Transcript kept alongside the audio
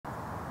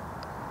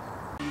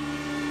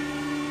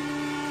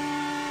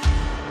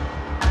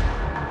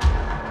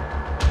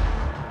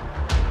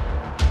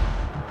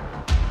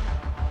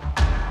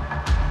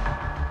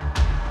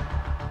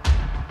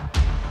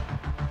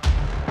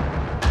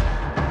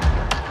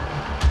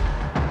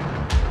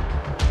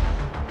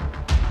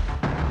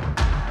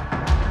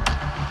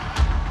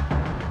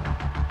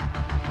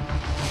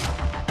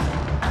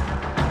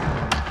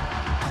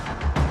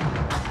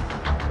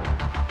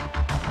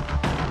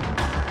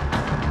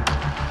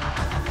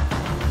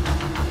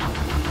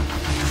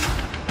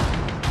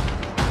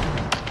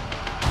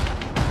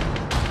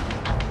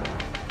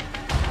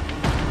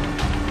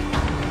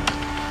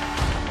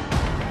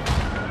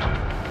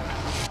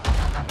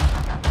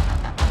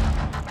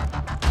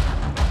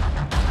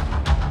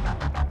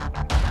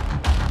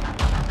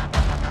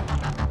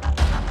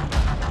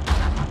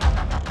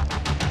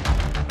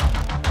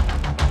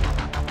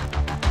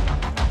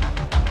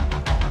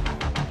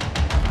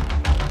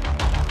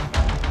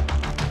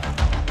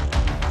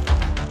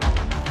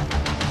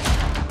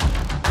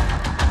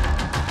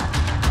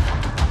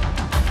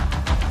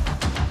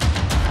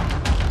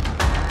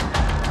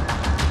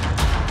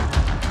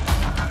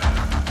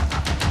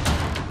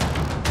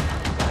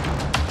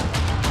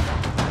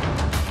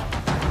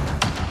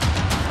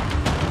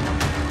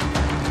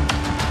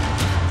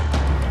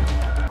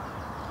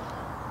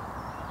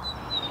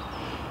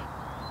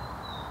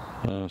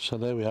So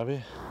there we have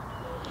it,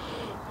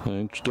 an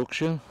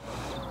introduction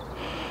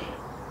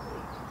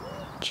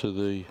to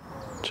the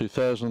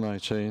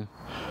 2018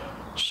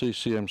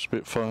 CCM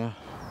Spitfire,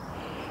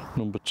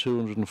 number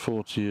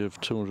 240 of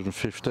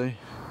 250.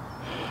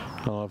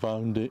 I've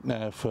owned it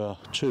now for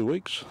 2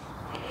 weeks.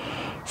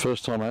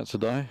 First time out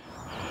today.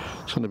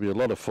 It's going to be a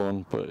lot of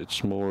fun, but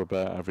it's more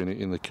about having it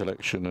in the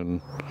collection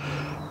and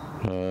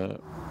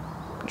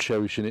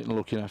cherishing it and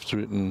looking after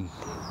it, and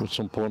at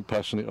some point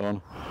passing it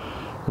on,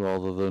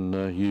 rather than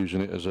using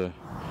it as a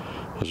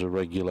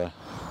regular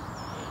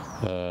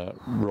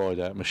ride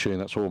out machine.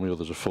 That's all my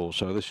others are for.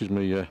 So this is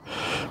me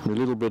my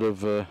little bit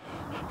of I've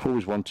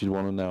always wanted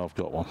one and now I've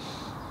got one.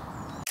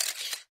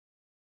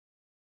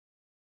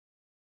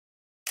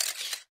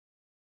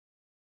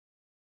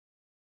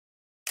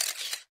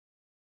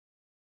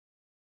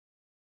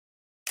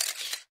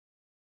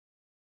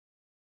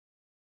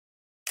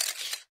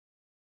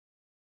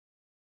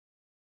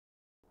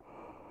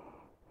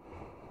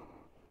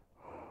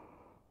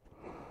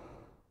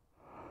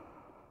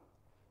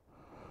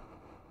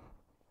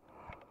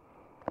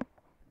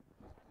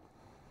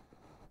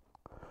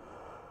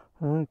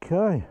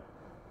 Okay,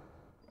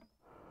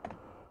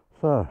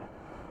 so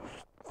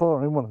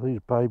firing one of these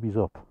babies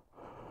up.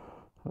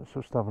 Let's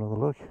just have another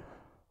look.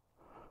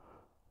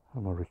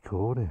 Am I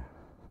recording?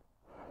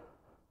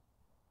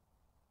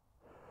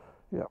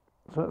 Yeah,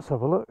 so let's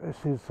have a look.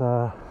 This is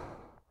St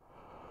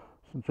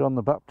John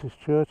the Baptist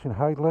Church in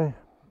Hagley.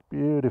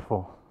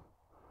 Beautiful,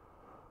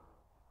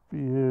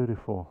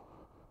 beautiful,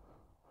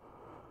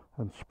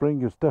 and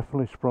spring has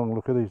definitely sprung.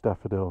 Look at these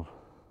daffodils,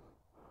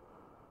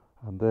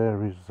 and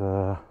there is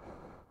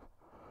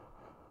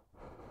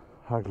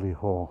Hagley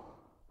Hall.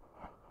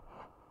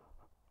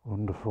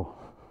 Wonderful.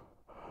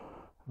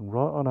 And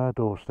right on our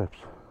doorsteps.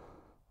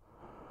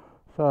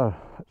 So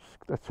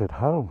let's head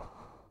home.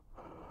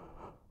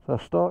 So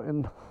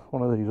starting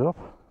one of these up,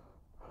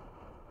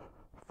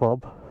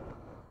 fob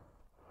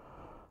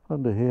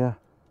under here.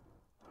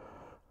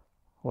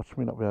 Watch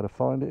me not be able to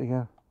find it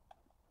again.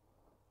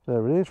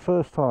 There it is,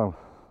 first time.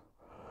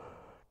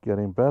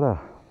 Getting better.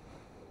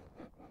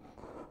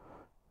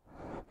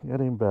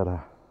 Getting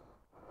better.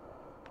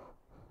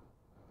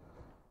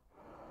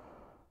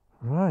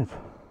 Right,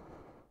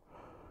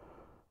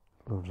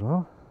 gloves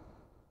on,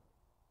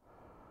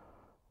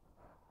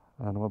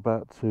 and I'm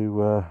about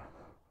to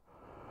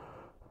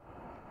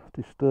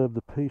disturb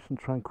the peace and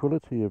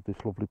tranquility of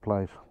this lovely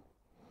place.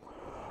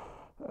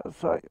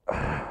 So,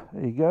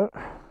 there you go,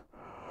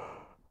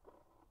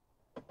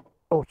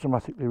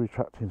 automatically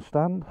retracting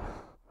stand.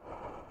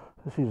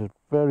 This is a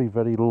very,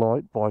 very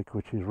light bike,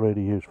 which is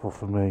really useful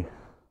for me.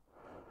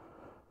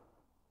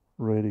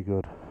 Really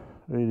good,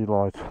 really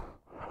light.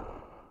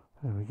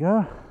 There we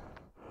go,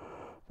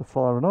 the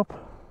firing up.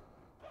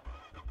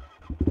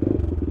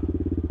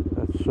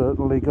 It's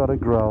certainly got a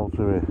growl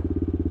to it.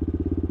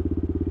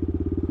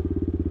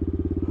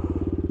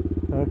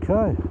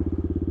 Okay,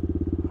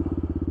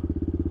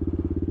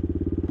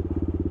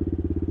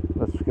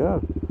 let's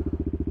go.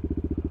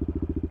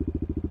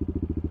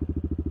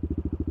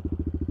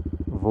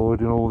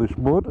 Avoiding all this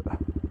mud.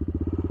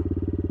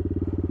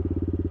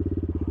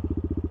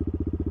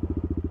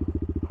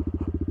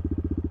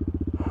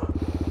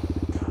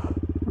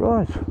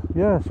 Right,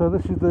 yeah, so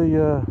this is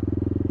the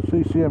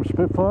CCM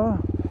Spitfire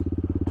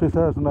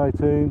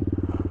 2018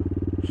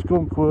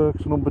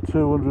 Skunkworx number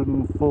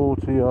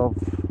 240 of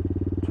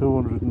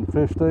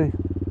 250.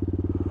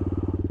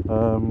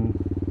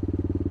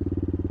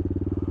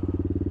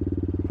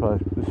 So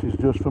this is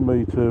just for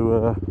me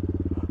to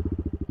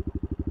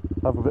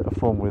have a bit of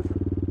fun with,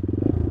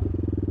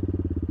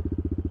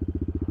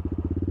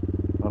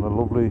 on a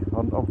lovely,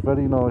 on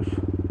very nice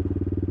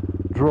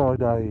dry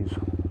days.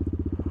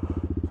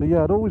 So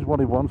yeah, I'd always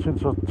wanted one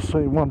since I'd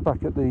seen one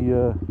back at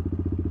the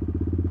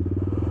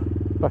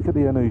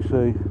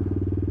NEC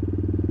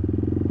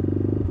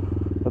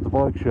at the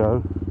bike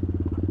show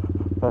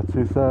about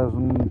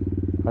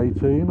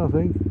 2018, I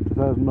think,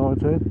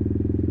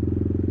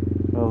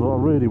 2019. I thought I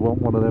really want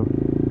one of them,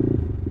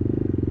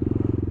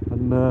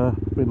 and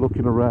been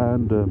looking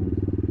around, and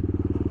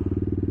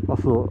I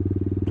thought,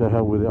 to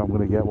hell with it, I'm going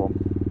to get one.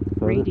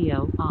 So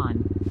radio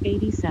on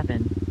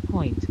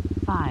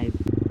 87.5.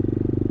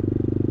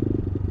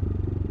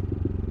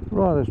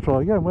 Right, let's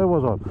try again. Where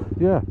was I?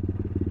 Yeah,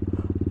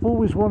 I've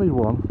always wanted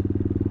one,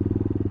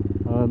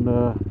 and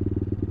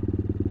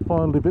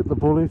finally bit the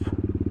bullet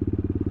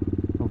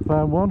and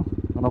found one.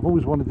 And I've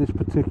always wanted this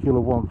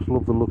particular one because I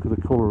love the look of the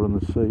colour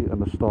and the seat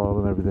and the style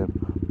and everything.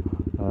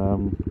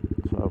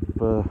 So I've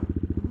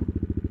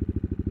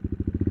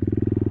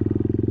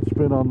it's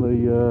been on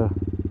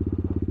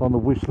the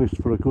wish list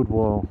for a good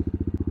while,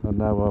 and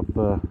now I've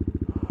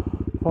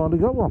finally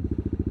got one.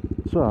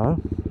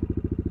 So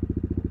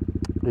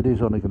it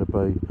is only going to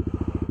be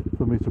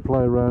for me to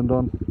play around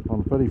on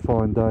very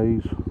fine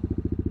days,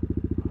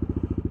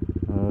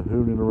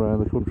 hooning around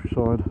the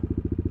countryside,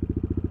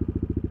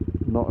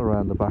 not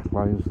around the back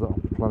lanes that I'm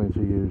planning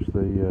to use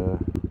the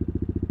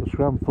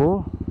Scram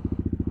for.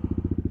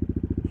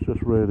 It's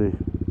just really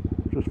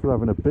just for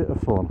having a bit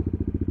of fun.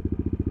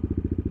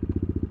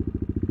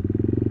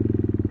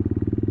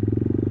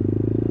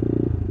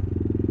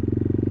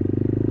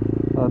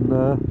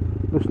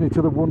 and listening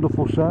to the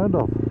wonderful sound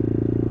of.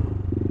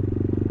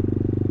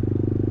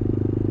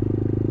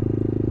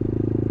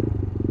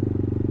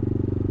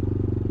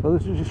 So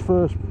this is his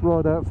first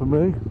ride out for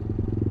me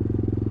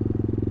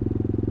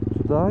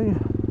today.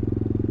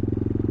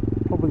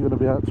 Probably going to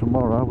be out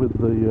tomorrow with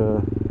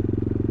the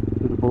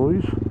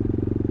boys,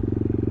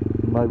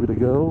 and maybe the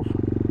girls.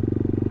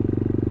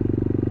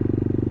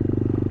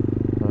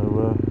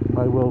 So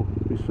may well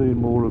be seeing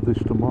more of this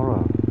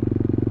tomorrow.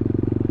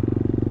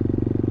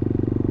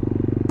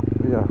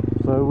 Yeah,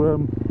 so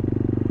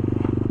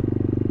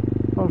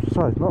I was to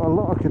say, not a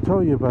lot I can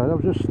tell you about it.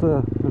 I'm just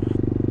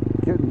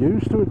getting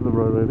used to it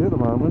really at the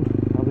moment,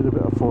 having a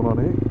bit of fun on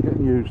it,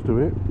 getting used to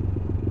it,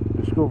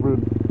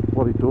 discovering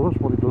what it does,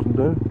 what it doesn't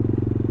do.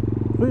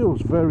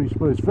 Feels very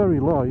smooth, it's very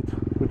light,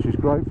 which is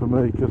great for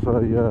me because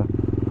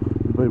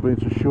me being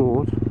so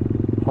short,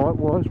 height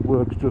wise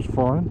works just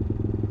fine.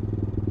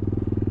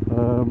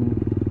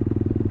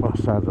 Well,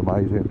 sounds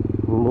amazing,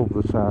 love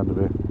the sound of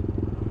it.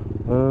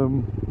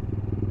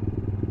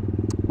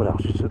 What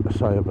else is there to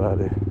say about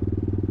it?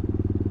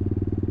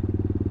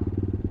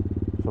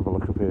 Let's have a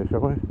look up here, shall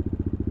we?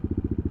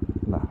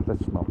 No,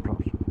 let's not,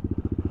 perhaps.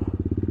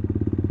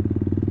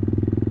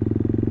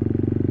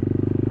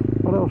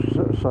 What else is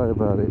there to say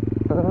about it?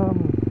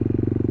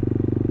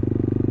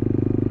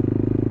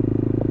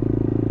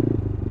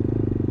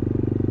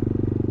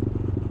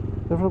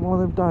 Ever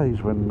one of them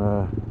days when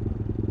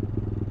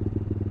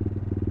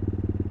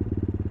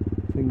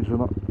things are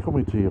not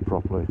coming to you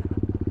properly?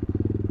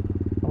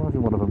 I'm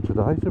having one of them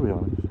today, to be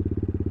honest.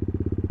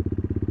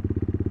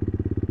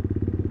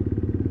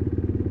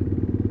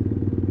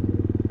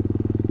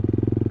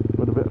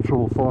 Had a bit of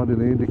trouble finding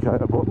the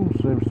indicator button,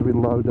 seems to be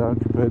low down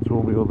compared to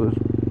all the others.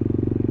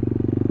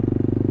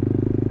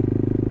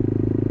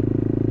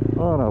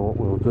 I know what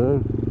we'll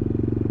do.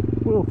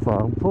 We'll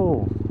phone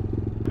Paul.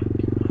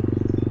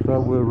 So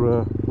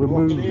we're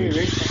moving. I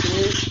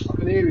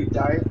can hear it,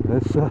 Dave.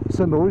 It's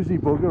a noisy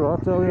bugger, I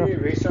tell you. I can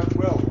hear it.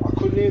 Well, I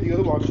couldn't hear the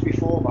other ones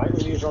before, mate,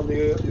 when he was on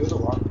the other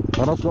one.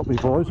 And I've got my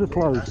visor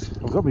closed.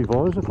 I've got my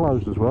visor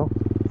closed as well.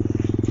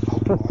 Oh,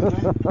 blimey.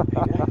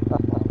 Yeah.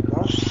 Oh,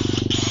 gosh.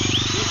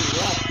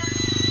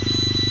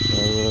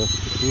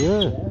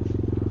 Yeah.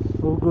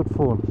 All good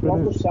fun.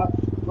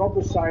 Rob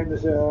was saying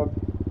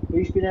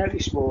he's been out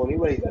this morning.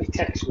 Well, he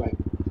texted me.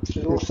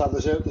 And also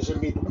there's a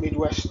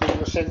Midwestern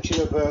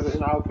ascension of there's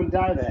an open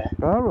day there.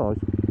 All right.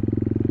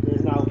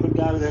 There's an open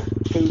day with a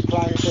food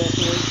place there.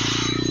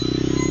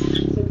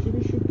 He said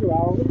we should go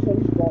out and tell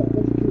his bike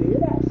that you can hear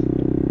that.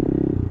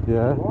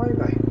 Yeah. Why,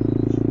 mate?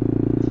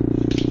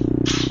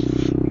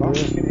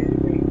 You can hear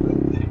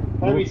me.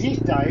 How is this,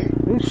 Dave?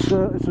 It's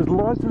as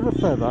light as a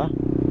feather.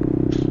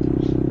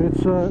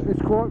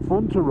 It's quite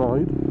fun to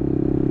ride.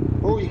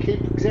 Oh, you keep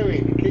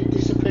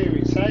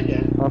disappearing. Say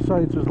again. I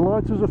say it's as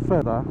light as a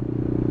feather.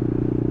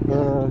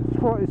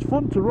 It's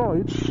fun to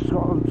ride. It's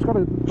got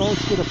a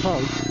nice bit of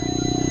pace.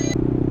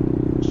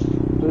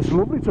 It's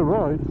lovely to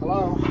ride.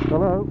 Hello.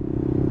 Hello.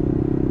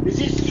 Is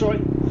this try?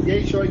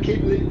 Yeah, try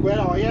keep. Where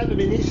are you at the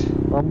minute?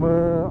 I'm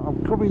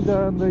coming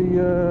down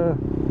the.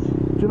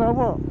 Do you know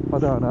what? I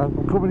don't know.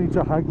 I'm coming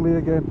into Hagley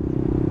again.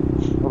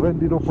 I've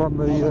ended up on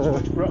the.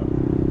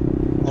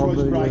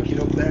 It's breaking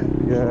up there.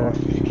 Yeah. I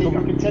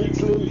can tell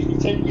it's losing.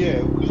 It's in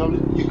you because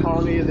you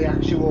can't hear the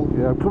actual.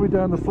 Yeah, I'm coming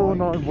down the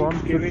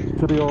 491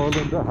 to the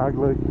island at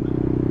Hagley.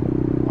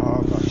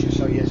 Oh, gotcha.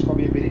 So yeah, it's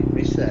probably a bit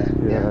missed there.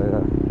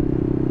 Yeah.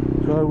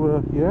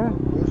 So yeah.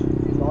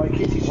 You like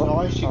it? It's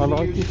nice. You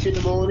can use it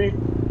in the morning.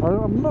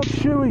 I'm not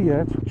sure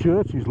yet.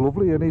 Church is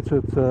lovely, isn't it,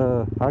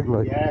 at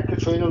Hagley? Yeah,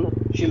 Katrina,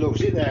 she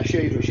loves it there.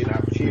 She does, you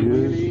know. She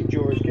really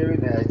enjoys going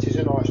there. It is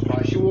a nice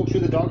place. She walks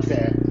with the dogs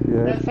there.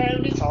 Yeah. I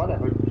found it hard,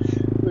 but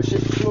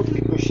it's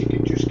lovely because she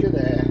can just go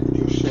there,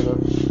 just sort of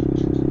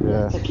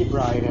take your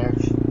brain out,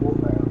 walk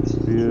around. It's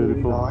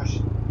beautiful. really nice.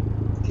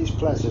 It is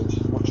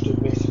pleasant, much to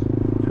admit.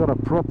 It's got a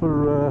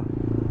proper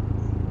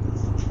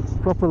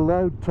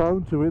loud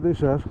tone to it, this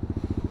has.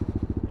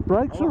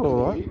 Brakes are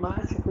alright.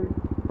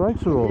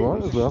 Brakes are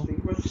alright as well.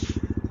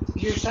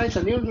 You say it's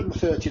only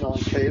 139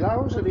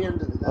 kilos at the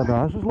end of the day. I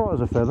know, it's as light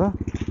as a feather.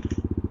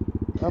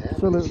 Yeah,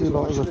 absolutely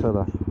light as a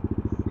feather.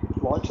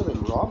 Lighter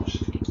than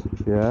Rob's.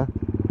 Yeah.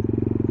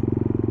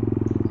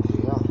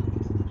 Yeah.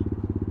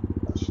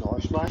 That's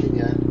nice, mate.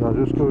 Yeah.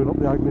 I'm just going up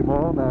the Hagley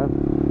Hall now.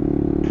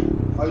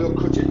 Oh, you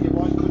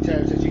might cut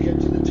out as you get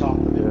to the top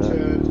and then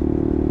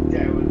turn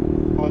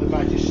down by the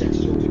badger set.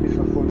 It's always a bit of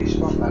a funny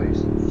spot, that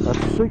is.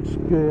 That's 6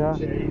 gear,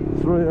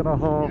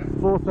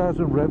 3.5,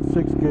 4,000 revs,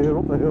 6 gear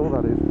up the hill,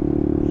 that is.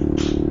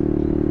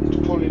 It's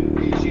pulling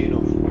easy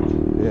enough.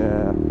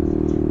 Yeah.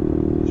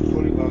 It's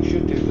pulling well,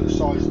 should do for the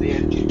size of the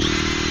engine.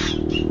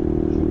 Should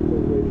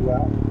pull really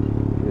well.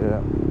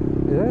 Yeah.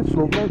 Yeah, it's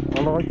lovely.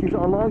 I like it a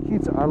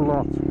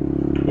lot.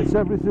 It's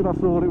everything I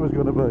thought it was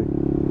going to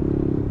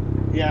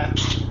be. Yeah.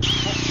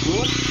 That's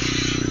good.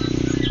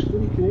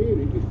 When you can hear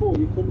it before,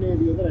 you couldn't hear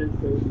the other end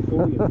first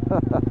before you.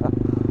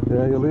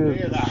 Yeah, you'll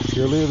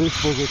hear this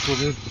bugger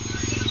coming.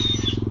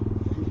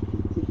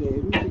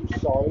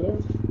 It's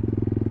silent.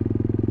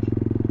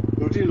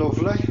 Bloody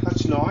lovely,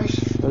 that's nice.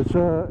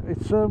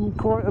 It's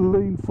quite a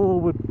lean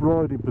forward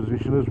riding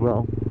position as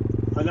well.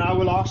 And I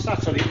will ask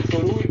that on it,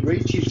 but oh, it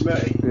reaches me.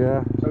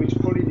 Yeah. So it's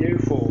pulling you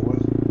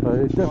forward.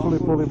 It's definitely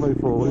pulling me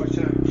forward.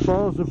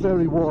 Bars are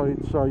very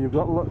wide, so you've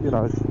got lots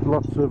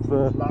of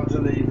loads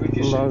of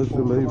leverage. Loads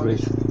of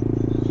leverage.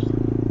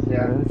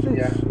 Yeah, it's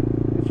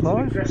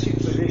nice. An aggressive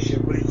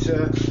position, but it's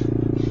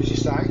as you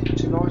say,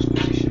 it's a nice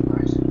position,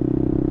 mate.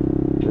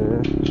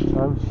 Yeah,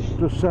 and it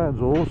just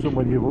sounds awesome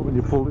when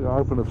you pull it,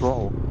 open the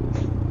throttle.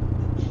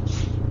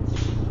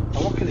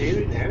 Oh, I can hear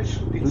it now.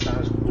 It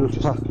sounds good.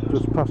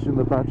 Just passing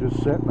the badger's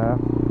set now.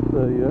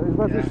 Is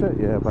badger's set?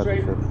 Yeah,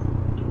 badger's set.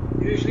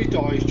 It usually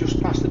dies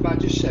just past the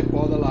badger's set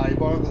by the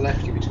lay-by on the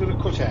left if it's going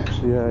to cut out.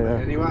 Yeah.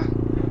 Anyway.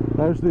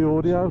 How's the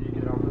audio?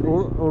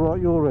 All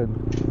right, your end?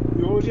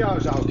 The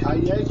audio's okay,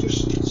 yeah. It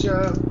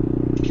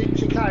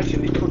keeps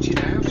occasionally cutting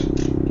out.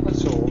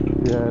 That's all.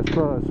 Yeah, it's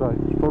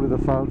probably the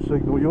phone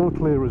signal. You're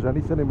clear as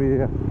anything in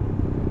here.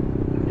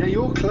 Yeah,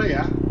 you're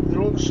clear. Then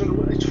all of a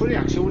sudden, it's funny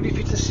actually. I wonder if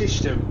it's a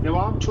system. Now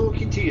I'm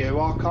talking to you,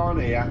 I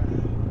can't hear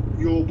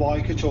your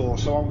bike at all,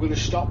 so I'm going to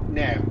stop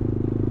now.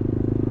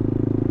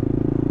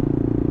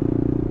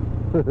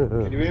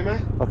 Can you hear me?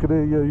 I can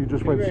hear you. You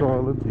just went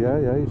silent. Yeah,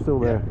 you're still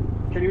there.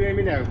 Yeah. Can you hear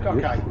me now?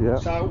 Okay. Yeah.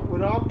 So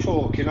when I'm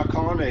talking, I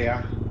can't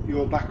hear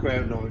your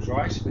background noise,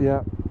 right?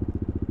 Yeah.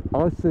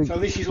 I think. So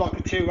this is like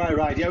a two-way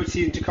radio. It's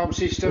the intercom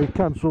system. It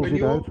cancels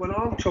it out. When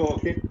I'm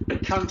talking,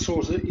 it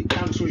cancels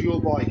your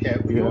bike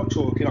out. When you're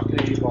talking, I can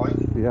hear your bike.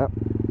 Yeah.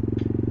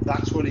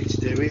 That's what it's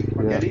doing.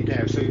 I get it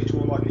now. So it's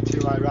more like a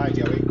two-way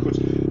radio. It could.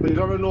 But if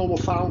on a normal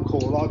phone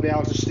call, I'll be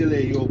able to still hear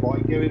your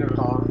bike going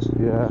around.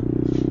 Yeah.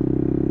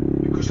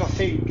 Because I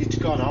think it's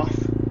gone off.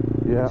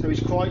 Yeah. So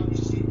it's quite.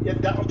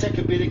 That'll take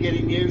a bit of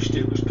getting used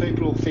to because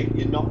people will think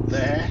you're not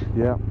there.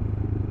 Yeah.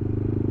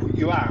 But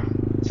you are.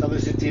 So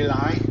there's a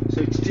delay.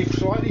 So it's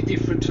slightly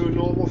different to a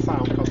normal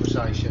phone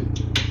conversation.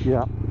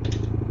 Yeah.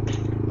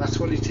 That's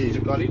what it is.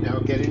 I've got it now.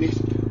 I'm getting it.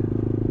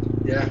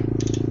 Yeah.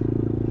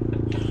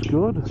 It's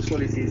good. That's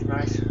what it is,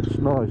 mate. It's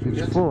nice.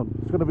 It's fun.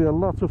 It's going to be a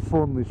lot of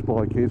fun, this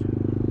bike is.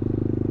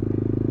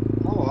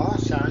 Oh, that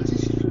sounds.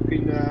 It's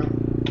flipping.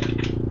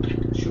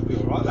 Should be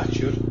alright, that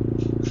should.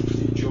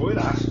 Enjoy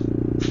that.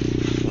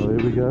 Oh,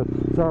 here we go.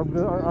 So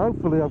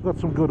hopefully I've got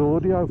some good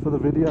audio for the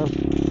video.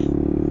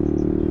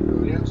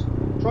 Brilliant.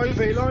 Try your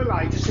V-line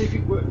later, see if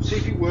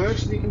it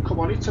works, and you can come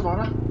on it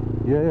tomorrow.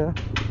 Yeah.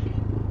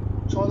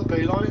 Try the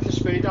V-line if the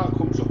speedo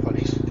comes up on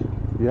it.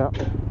 Yeah.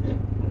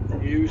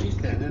 Use it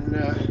then, and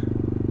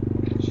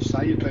just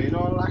say your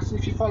V-line. Actually,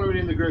 if you're following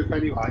in the group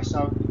anyway,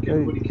 so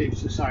everybody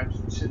keeps the same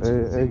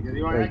thing.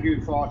 Anyway, I ain't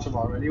going far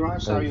tomorrow anyway,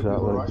 so you'll be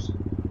alright.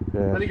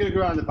 Yeah. Then you're going to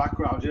go around the back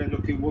road and end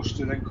up in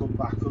Worcester, then come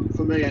back.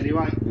 For me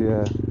anyway.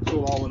 Yeah. That's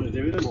all I want to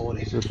do in the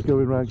morning. Just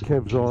going around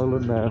Kev's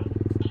Island now.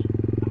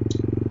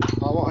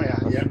 Oh, yeah.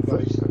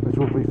 It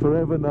will be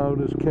forever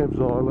known as Kev's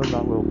Island,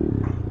 that will.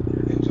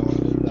 Kev's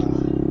Island,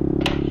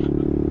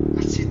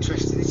 that's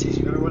interesting, it is.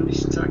 You're going to want to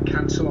listen to that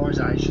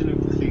cancellisation of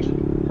the thing.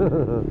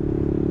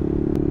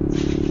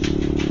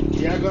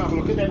 Yeah, I'm going to have a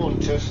look at them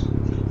hunters.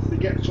 They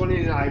get one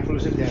in April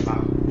as a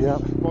demo. Yeah.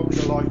 Probably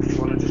the likely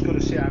one. I've just got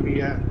to see how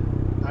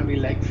my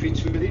leg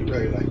fits with it,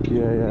 really.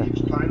 Yeah.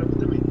 It's playing up at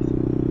the minute.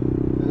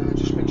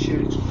 Just make sure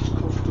it's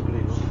comfortable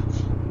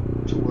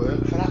enough to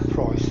work for that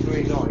price,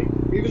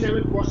 $3.9. Even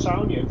though what's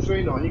on you,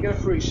 $3.9, you get a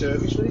free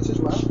service with it as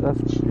well.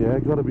 That's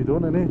got to be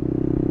done, innit?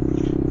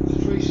 It's a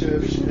free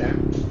service with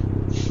them.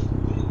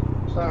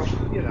 So,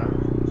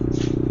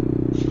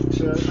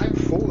 I'm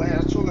full there.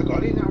 That's all I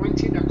got in. I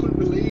went in. I couldn't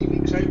believe it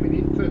because I've been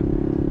in for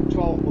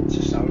 12 months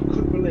or so. I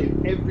couldn't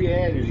believe every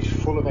area is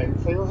full of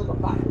Enfields.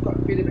 I've got a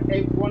bit of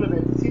one of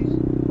everything.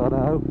 I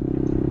know.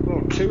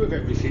 Well, two of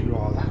everything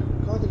rather.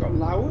 God, they've got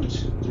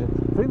loads. Yeah.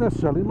 I think they're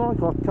selling like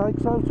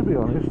hotcakes though, to be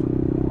honest.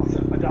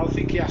 I don't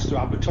think he has to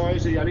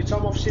advertise. The only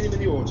time I've seen him in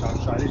the auto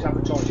trade, he's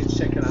advertising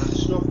second-hand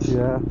stuff.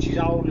 Yeah. Which is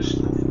older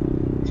stuff.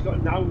 He's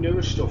got no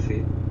newer stuff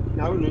in.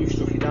 No new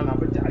stuff. He don't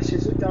advertise. He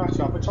don't have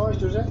to advertise,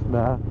 does it?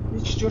 Nah.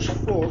 It's just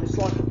full. It's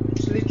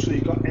literally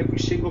got every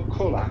single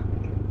colour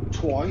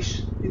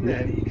twice in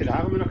there that you could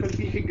have. I mean,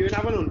 you could go and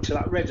have an hunt to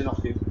that red and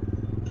off him.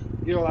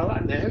 You know like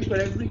that now. He's got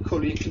every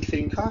colour you can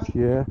think of.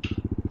 Yeah.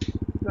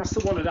 That's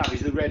the one I'd have.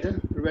 Is the red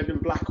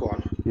and black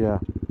one. Yeah.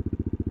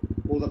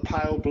 Or the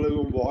pale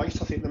blue and white.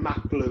 I think the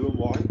matte blue and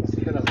white. I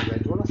think I'd have the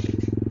red one. I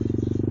think.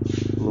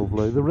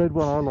 Lovely. The red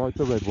one, I like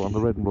the red one. The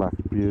red and black,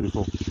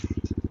 beautiful.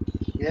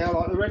 Yeah, I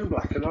like the red and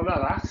black, and I'd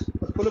have that.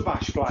 I'd put a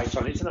bash plate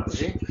on it, and that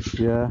was it.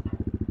 Yeah.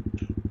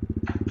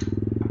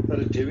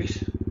 That'd do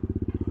it.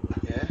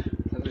 Yeah,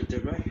 that'd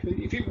do me.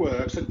 If it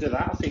works, I'd do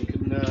that, I think,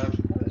 and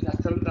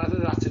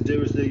that'd have to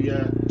do as the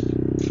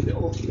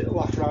little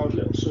off-road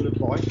little sort of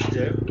bike to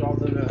do,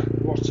 rather than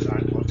what's it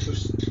name?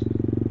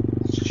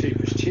 It's cheap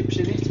as chips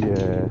in it.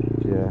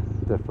 Yeah,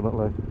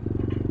 definitely.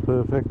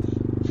 Perfect.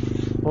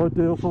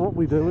 Ideal for what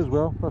we do as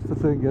well. That's the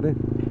thing, isn't it?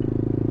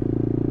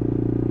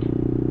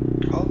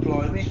 Oh,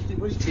 blimey,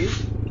 well it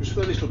is. Just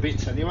for a little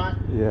bit anyway.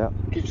 Yeah.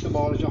 Keeps the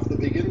mileage off the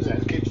big ones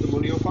then, keeps the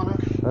money up on it.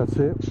 That's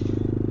it.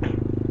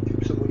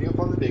 Keeps the money up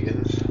on the big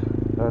ones.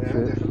 That's yeah,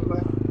 it.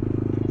 Definitely.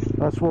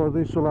 That's why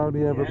this will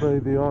only ever be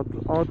the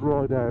odd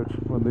ride out,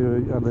 when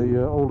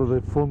the all of the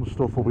fun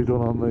stuff will be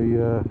done on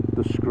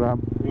the Scram.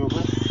 Yeah.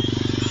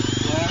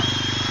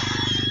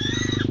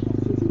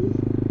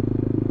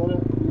 You've got to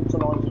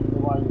utilise it in the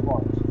way you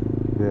want.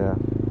 Yeah.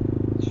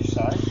 As you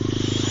say.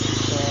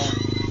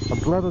 I'm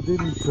glad I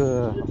didn't.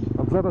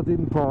 I'm glad I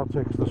didn't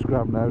Partex the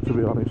Scram now, to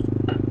be honest.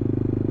 I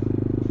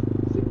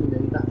think we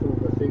need that for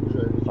other things,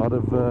 really. I'd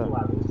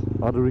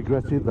have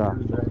regretted that.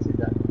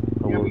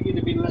 Yeah, but you'd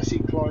have been less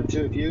inclined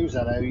to have used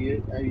that. How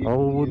you I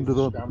wouldn't have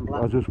done.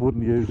 Scrambler. I just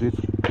wouldn't use it.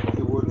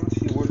 You wouldn't.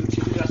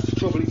 That's the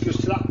trouble. It goes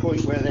to that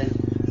point where then,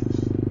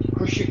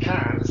 because you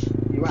can,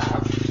 you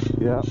have.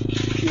 Yeah.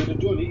 If you'd have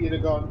done it, you'd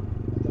have gone,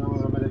 I don't know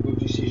whether I made a good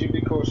decision,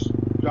 because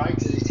great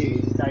as it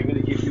is, it ain't going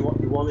to give you what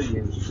you want to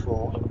use it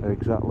for.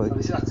 Exactly.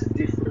 So that's a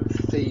different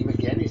theme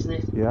again, isn't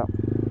it? Yeah.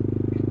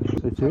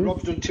 It So is.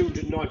 Rob's done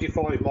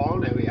 295 mile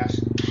now, he has.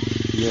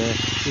 Yeah.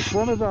 It's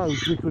one of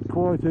those you could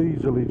quite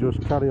easily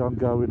just carry on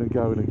going and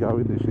going and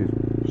going. This is.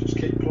 Just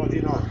keep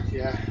plodding on,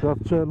 yeah.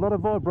 Got a lot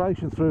of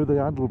vibration through the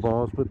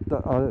handlebars, but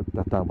that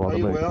don't bother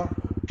me. Will.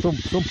 Some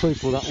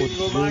people that would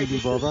really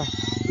bother.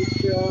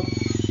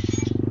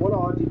 What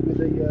I did with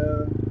the,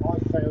 I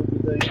found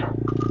with the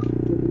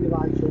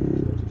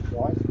W800,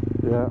 right?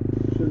 Yeah.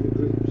 Through the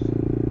grips.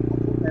 I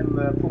put them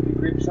puppy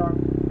grips on.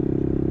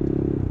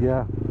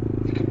 Yeah.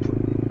 You can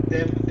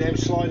put them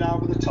slide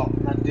over the top,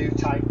 and that do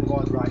take the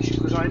vibration,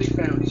 because I only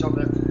found it on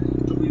the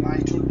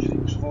W800, it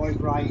was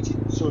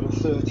vibrating sort of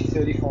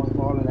 30-35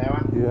 mile an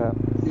hour. Yeah.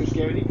 It was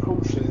going, it come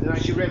through, and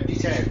as you revved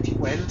it out, it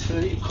went, and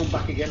then it'd come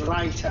back again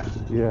later.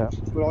 Yeah.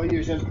 But I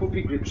used them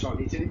puppy grips on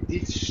it, and it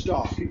did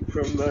stop it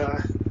from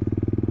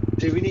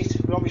doing it.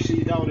 But obviously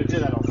you don't want to do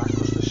that on that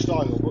because of the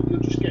style, but you'll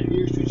just get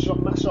used to it. It's like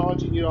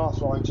massaging your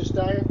arthritis,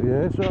 Dave.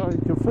 Yeah, so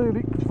you can feel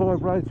it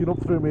vibrating up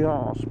through my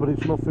arse, but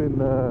it's nothing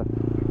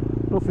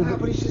nothing No,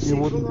 but it's that a you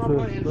single,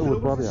 wouldn't that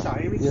would bother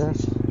you. Yeah.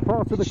 It's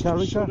Part of the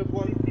character. Sort of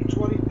it's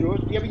what it does.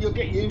 Yeah, but you'll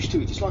get used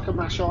to it. It's like a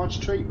massage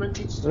treatment.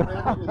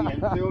 I had it with the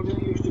Enfield,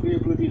 and it used to be a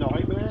bloody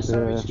nightmare.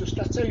 So it's just,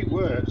 that's how it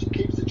works. It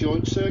keeps the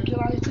joints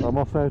circulating. I'm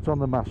off out on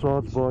the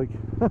massage bike.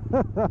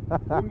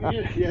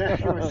 Yeah,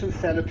 you're some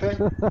therapy. As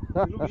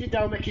long as you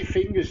don't make your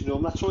fingers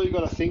numb, that's all you've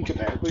got to think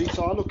about. But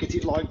I look at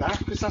it like that,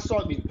 because that's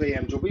like with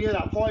BMW,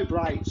 that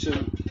vibrates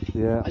and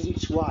has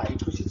its way,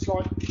 because it's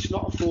like, it's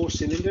not a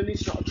 4-cylinder and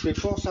it's not a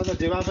triple, so they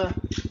do have a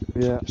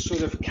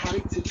sort of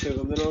character to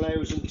them that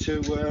allows them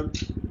to,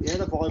 they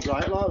vibrate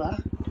like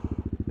that.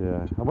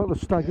 Yeah, I'm at the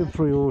Staggered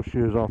 3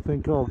 Horseshoes. I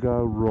think I'll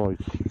go right.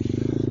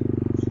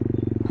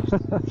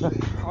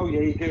 Oh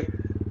yeah, you go.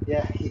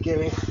 Yeah, you're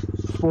going.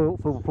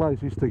 Spoilt for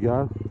places to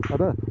go. I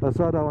don't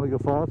want to go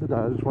far today.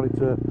 I just wanted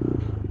to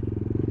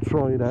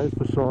try it out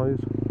for size.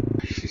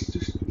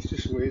 It's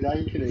just weird how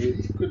you can hear it.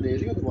 You couldn't hear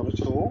the other one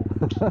at all.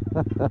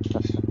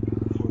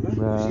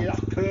 Nah. You see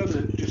that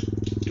permanent, just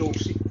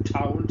dulcet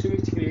tone to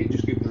it. You can hear it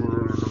just go.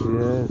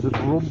 Yeah, just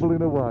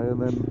rumbling away,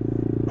 and then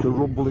the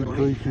rumble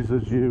increases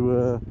as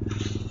you.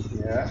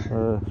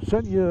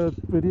 Sent you a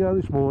video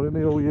this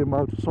morning. All your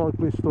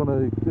motorcyclist on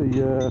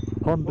the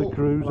Honda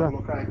Cruiser.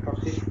 I'll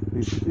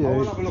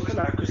have a look at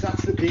that, because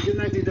that's the big one.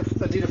 They did a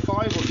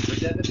 500.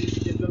 Then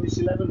they've done this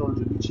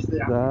 1100, which is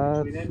the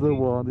Africa Twin engine. The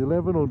one. The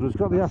 1100. It's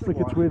got the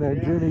Africa Twin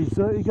engine.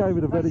 He gave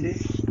it a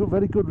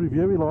very good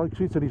review. He likes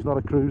it, and he's not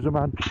a cruiser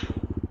man.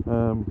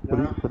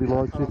 But he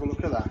likes it. Have a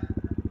look at that.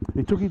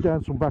 He took it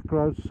down some back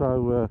roads,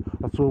 so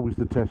that's always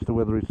the test of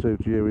whether it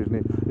suits you, isn't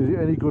it? Is it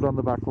any good on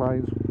the back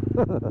lanes?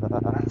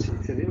 That's it,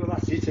 isn't it? Well,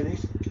 that's it, isn't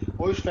it?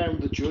 I always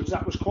found the Judds,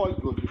 that was quite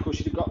good, because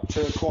you'd got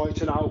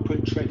quite an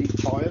open treaded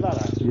tyre, that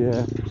had.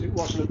 Yeah. So it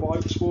wasn't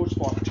a sports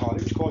bike tyre,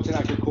 it was quite an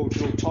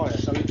agricultural tyre,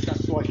 so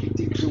that's like it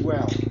did do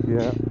well.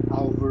 Yeah.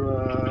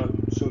 Over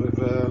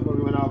when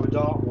we went over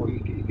Dartmoor,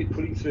 you could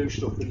put it through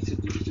stuff, and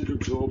it did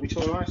absorb it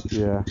alright.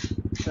 Yeah.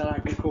 It's an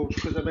agriculture,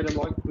 because I made them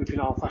like whipping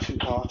old-fashioned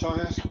car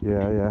tyres.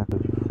 Yeah.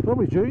 Well,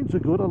 my jeans are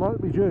good. I like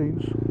my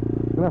jeans.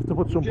 Gonna have to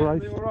put some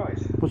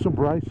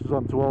braces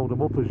on to hold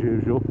them up as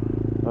usual.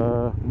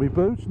 My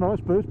boots, nice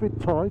boots, bit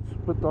tight,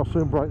 but I'll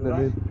soon break them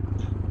in.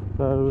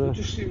 So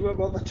just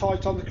what they're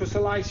tight on because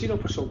they're lacing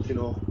up or something,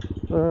 or?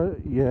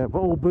 Yeah, but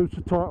all boots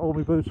are tight. All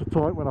my boots are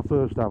tight when I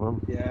first have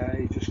them. Yeah,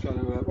 you just got to.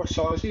 What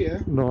size are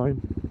you?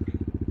 9.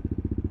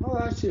 Oh,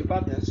 that's too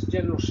bad. That's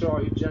general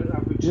size,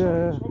 average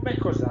size. What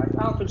make was that?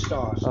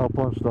 Alpenstars.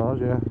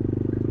 Alpenstars, yeah.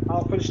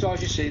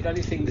 Alpenstars, you see, the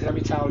only thing them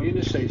Italian,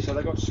 you see, so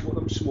they got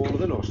them smaller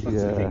than us.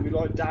 That's the thing. We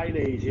like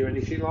Dainese or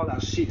anything like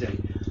that, City.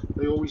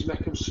 They always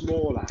make them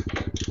smaller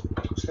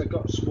because they've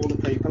got smaller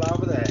people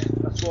over there.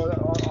 That's why I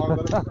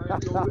always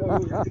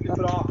have to go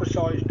for half a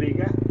size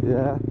bigger.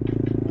 Yeah.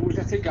 I always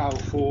have to go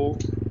for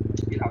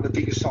the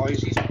bigger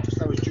sizes because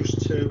they was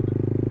just too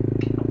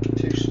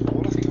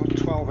small. I think I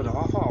was 12 and a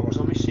half. I was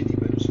on my City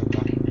boots.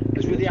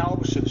 As with the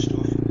Alberson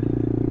stuff,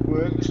 it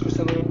works because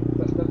they've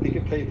got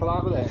bigger people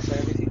over there, so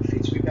everything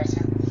fits me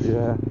better.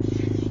 Yeah.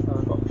 And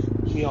I've got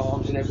my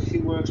arms and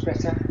everything works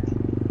better.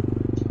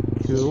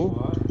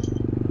 Cool.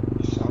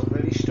 So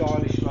very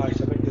stylish,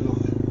 mate. I bet you look.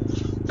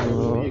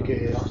 all your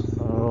gear on.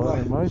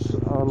 Alright mate,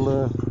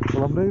 well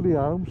I'm nearly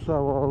home, so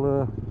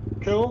I'll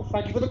Cool,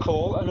 thank you for the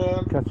call, and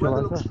catch you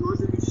weather later. looks good,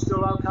 if it's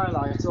still okay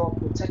later,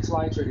 we'll text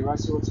later anyway,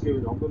 see what's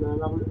going on, but have a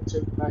little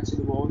talk about in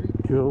the morning.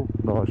 Cool,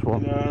 nice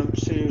one. And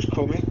see who's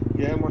coming,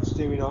 yeah, and what's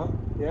going on.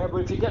 Yeah, but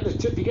if you get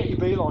your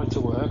beeline to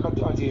work,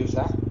 I'd use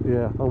that.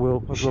 Yeah, I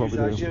will, that's what I'll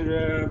be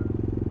doing.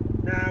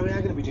 No, we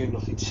ain't going to be doing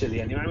nothing silly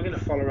anyway, we're going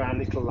to follow around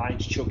little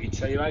lanes chugging,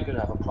 so you ain't going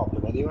to have a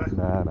problem anyway.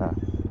 Nah.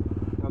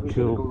 Nobody's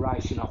going to go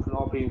racing off, and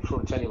I'll be in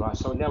front anyway,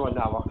 so now I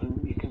know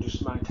you can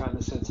just maintain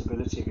the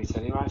sensibility of it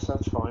anyway, so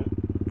that's fine.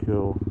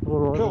 Cool.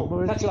 Alright,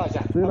 Cool, catch you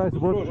later. See you later,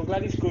 bud. I'm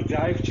glad it's good,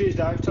 Dave. Cheers,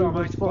 Dave. Ta-ra,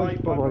 mate. Bye.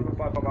 Bye.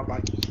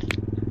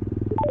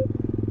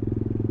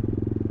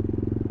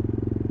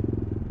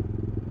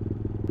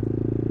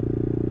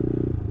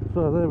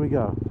 So there we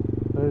go.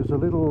 There's a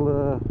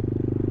little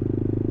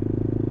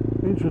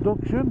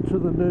introduction to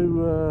the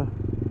new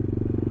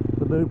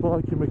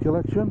bike in my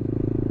collection.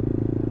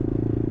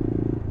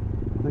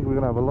 I think we're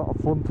going to have a lot of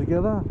fun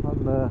together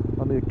on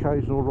the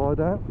occasional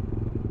ride out,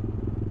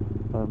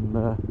 and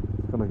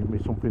it's going to give me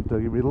something to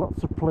give me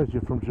lots of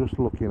pleasure from just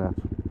looking at.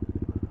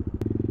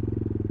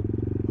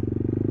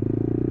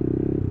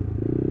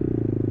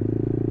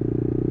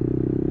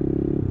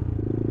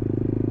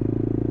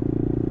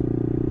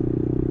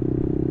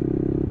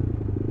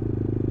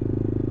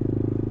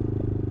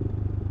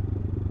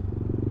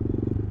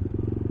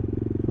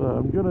 So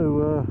I'm going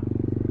to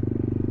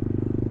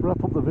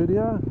wrap up the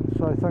video,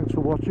 say thanks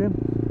for watching.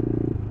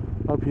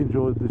 Hope you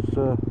enjoyed this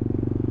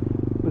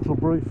little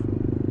brief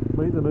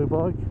meet the new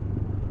bike.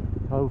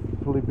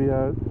 Hopefully be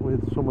out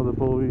with some of the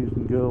boys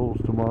and girls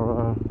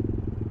tomorrow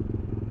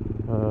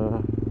for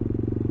a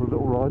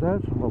little ride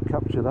out, and I'll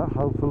capture that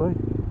hopefully.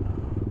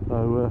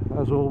 So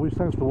as always,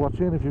 thanks for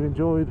watching. If you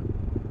enjoyed,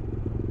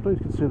 please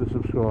consider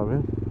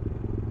subscribing,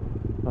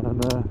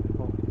 and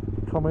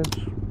comments,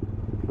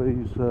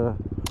 please,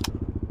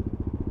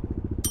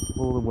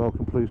 more than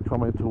welcome, please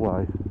comment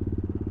away.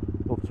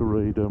 Love to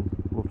read them,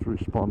 love to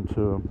respond to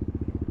them.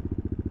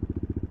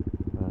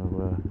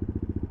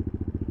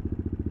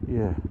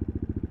 Yeah.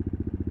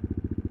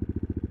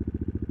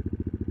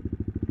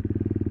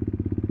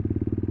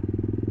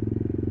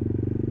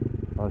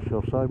 I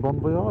shall say bon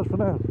voyage for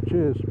now.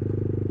 Cheers.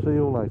 See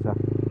you all later.